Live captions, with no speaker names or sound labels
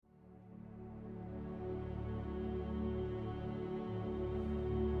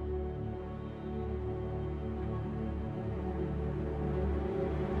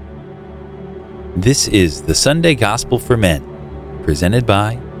This is the Sunday Gospel for Men, presented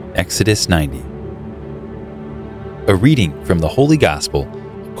by Exodus 90. A reading from the Holy Gospel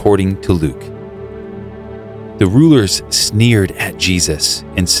according to Luke. The rulers sneered at Jesus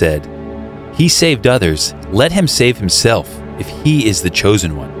and said, "He saved others, let him save himself, if he is the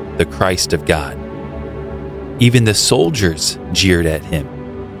chosen one, the Christ of God." Even the soldiers jeered at him.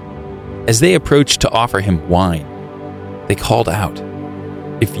 As they approached to offer him wine, they called out,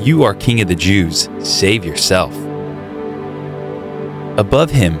 "If you are King of the Jews, save yourself." Above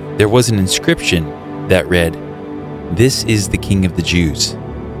him there was an inscription that read, "This is the King of the Jews."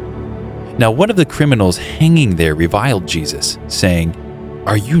 Now one of the criminals hanging there reviled Jesus, saying,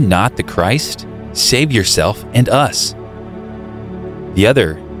 "Are you not the Christ? Save yourself and us." The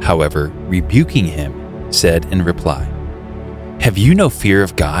other, however, rebuking him, said in reply, "Have you no fear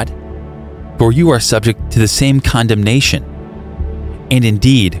of God? For you are subject to the same condemnation. And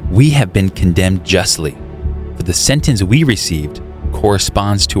indeed, we have been condemned justly, for the sentence we received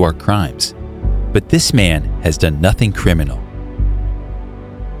corresponds to our crimes. But this man has done nothing criminal."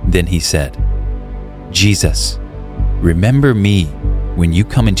 Then he said, "Jesus, remember me when you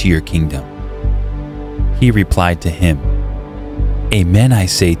come into your kingdom." He replied to him, "Amen, I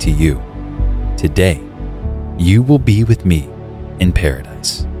say to you, today you will be with me in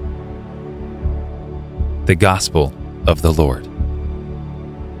paradise." The Gospel of the Lord.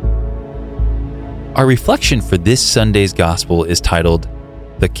 Our reflection for this Sunday's Gospel is titled,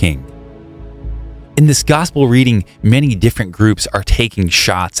 The King. In this Gospel reading, many different groups are taking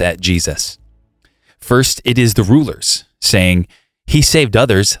shots at Jesus. First, it is the rulers, saying, "He saved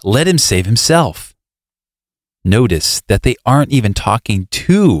others, let him save himself." Notice that they aren't even talking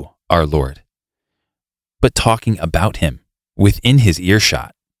to our Lord, but talking about him, within his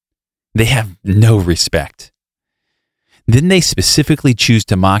earshot. They have no respect. Then they specifically choose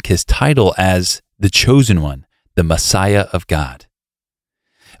to mock his title as the chosen one, the Messiah of God.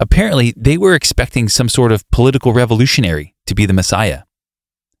 Apparently, they were expecting some sort of political revolutionary to be the Messiah,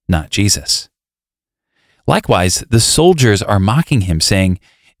 not Jesus. Likewise, the soldiers are mocking him, saying,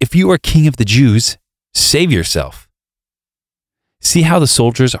 "If you are King of the Jews, save yourself." See how the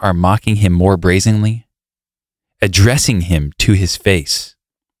soldiers are mocking him more brazenly, addressing him to his face.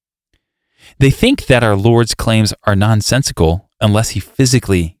 They think that our Lord's claims are nonsensical unless he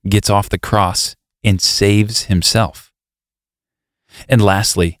physically gets off the cross and saves himself. And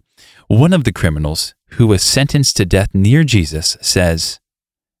lastly, one of the criminals who was sentenced to death near Jesus says,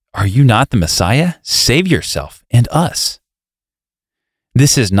 "Are you not the Messiah? Save yourself and us."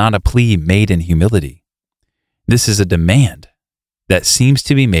 This is not a plea made in humility. This is a demand that seems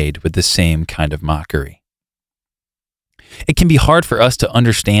to be made with the same kind of mockery. It can be hard for us to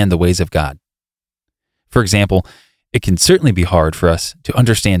understand the ways of God. For example, it can certainly be hard for us to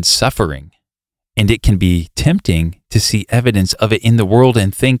understand suffering, and it can be tempting to see evidence of it in the world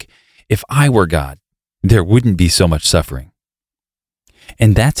and think, if I were God, there wouldn't be so much suffering.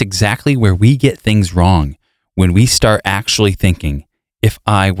 And that's exactly where we get things wrong when we start actually thinking, if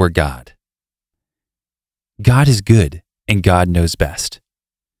I were God. God is good and God knows best.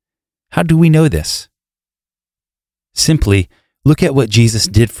 How do we know this? Simply look at what Jesus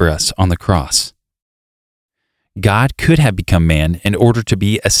did for us on the cross. God could have become man in order to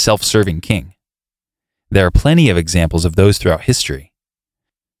be a self-serving king. There are plenty of examples of those throughout history.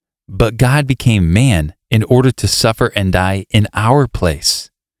 But God became man in order to suffer and die in our place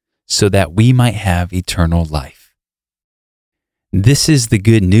so that we might have eternal life. This is the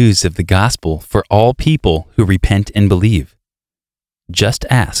good news of the gospel for all people who repent and believe. Just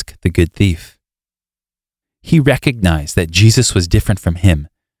ask the good thief. He recognized that Jesus was different from him.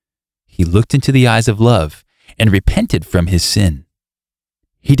 He looked into the eyes of love and repented from his sin.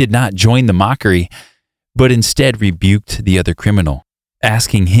 He did not join the mockery, but instead rebuked the other criminal,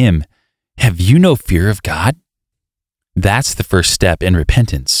 asking him, "Have you no fear of God?" That's the first step in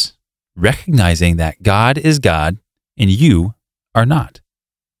repentance, recognizing that God is God and you are not.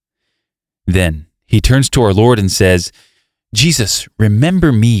 Then he turns to our Lord and says, "Jesus,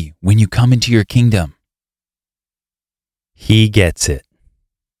 remember me when you come into your kingdom." He gets it.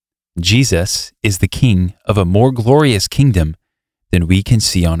 Jesus is the king of a more glorious kingdom than we can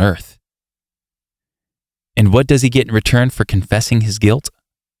see on earth. And what does he get in return for confessing his guilt?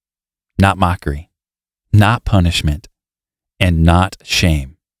 Not mockery, not punishment, and not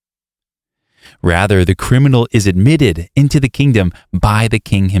shame. Rather, the criminal is admitted into the kingdom by the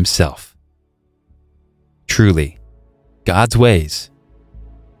king himself. Truly, God's ways,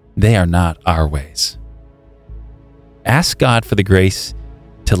 they are not our ways. Ask God for the grace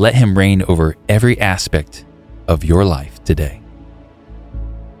to let him reign over every aspect of your life today.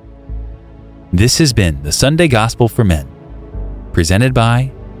 This has been the Sunday Gospel for Men, presented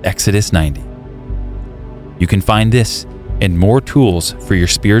by Exodus 90. You can find this and more tools for your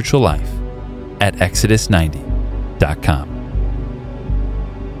spiritual life at exodus90.com.